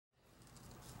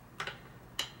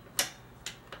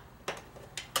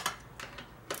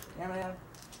Yeah, man.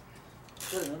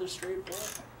 Is that another straight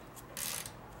bullet?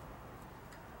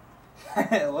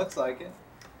 It looks like it.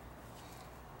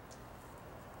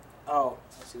 Oh,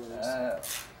 I see what it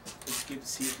is. Let's keep the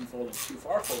seat from folding too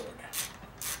far forward.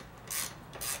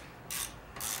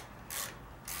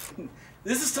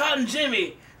 This is Todd and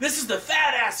Jimmy. This is the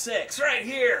fat ass sex right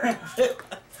here.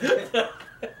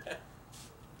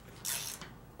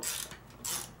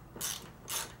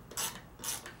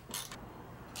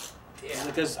 Yeah,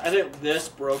 because I think this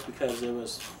broke because it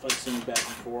was flexing back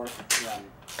and forth on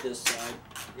this side.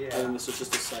 Yeah. I think this was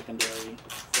just a secondary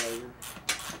failure.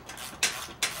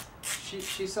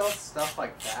 She sells stuff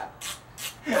like that.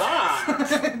 Ah!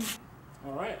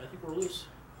 Alright, I think we're loose.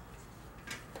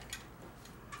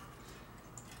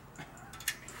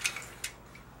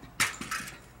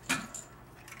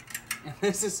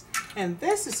 And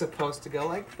this is supposed to go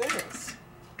like this.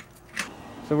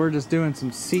 So we're just doing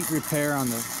some seat repair on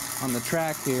the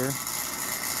track here.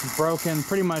 It's broken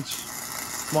pretty much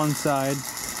one side,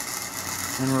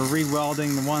 and we're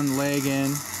re-welding the one leg in,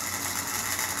 and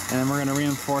then we're going to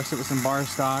reinforce it with some bar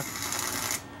stock,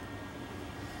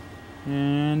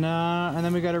 and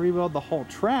then we got to re-weld the whole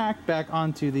track back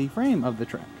onto the frame of the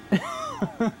track.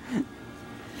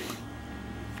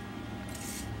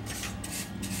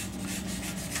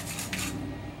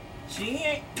 She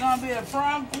ain't gonna be a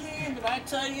prom queen, but I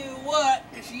tell you what,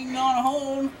 if she ain't gonna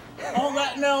hold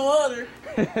that no other,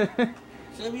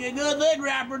 she'll be a good leg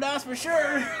wrapper, that's for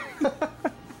sure.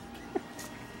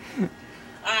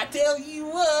 I tell you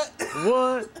what.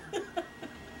 What?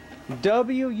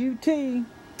 W-U-T.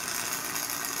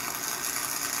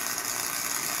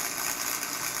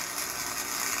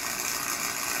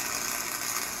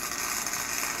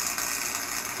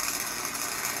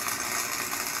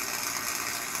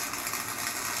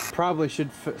 Probably should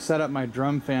set up my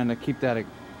drum fan to keep that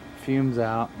fumes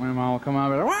out. When mom will come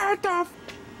out and be like, what the f?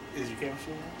 Is your camera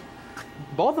still on?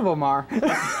 Both of them are.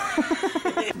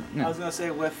 I was gonna say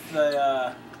with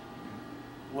the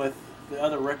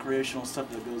other recreational stuff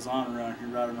that goes on around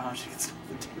here, I don't know how she gets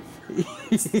the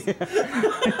difference. Yeah.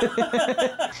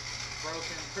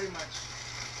 Broken pretty much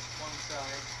one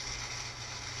side.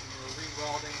 And we're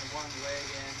re-welding the one leg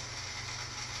in.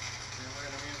 And then we're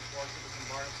gonna reinforce it with some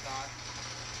bar stock.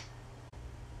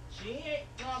 She ain't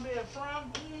gonna be a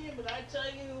prom queen, but I tell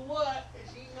you what,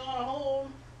 if she ain't gonna hold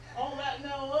that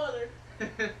no other,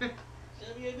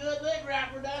 she'll be a good leg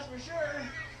wrapper, that's for sure.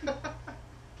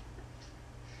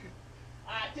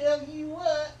 I tell you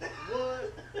what.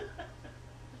 What?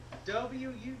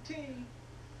 W-U-T.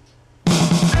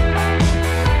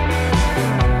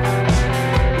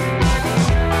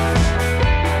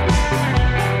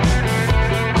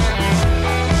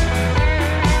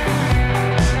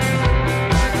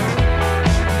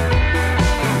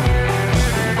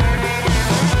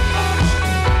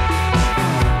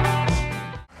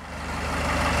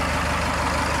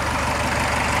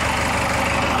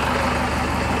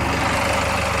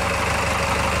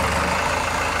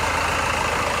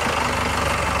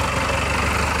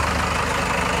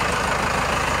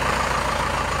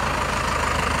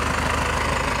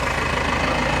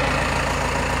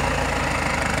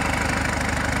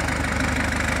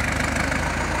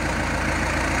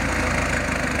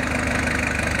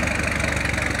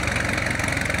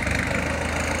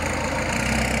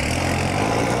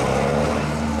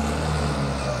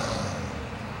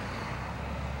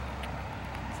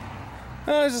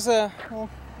 It's just a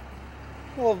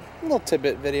little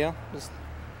tidbit video, just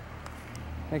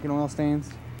making oil stains.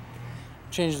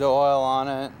 Change the oil on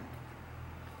it,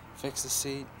 fix the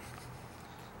seat.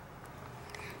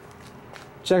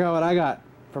 Check out what I got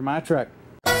for my truck.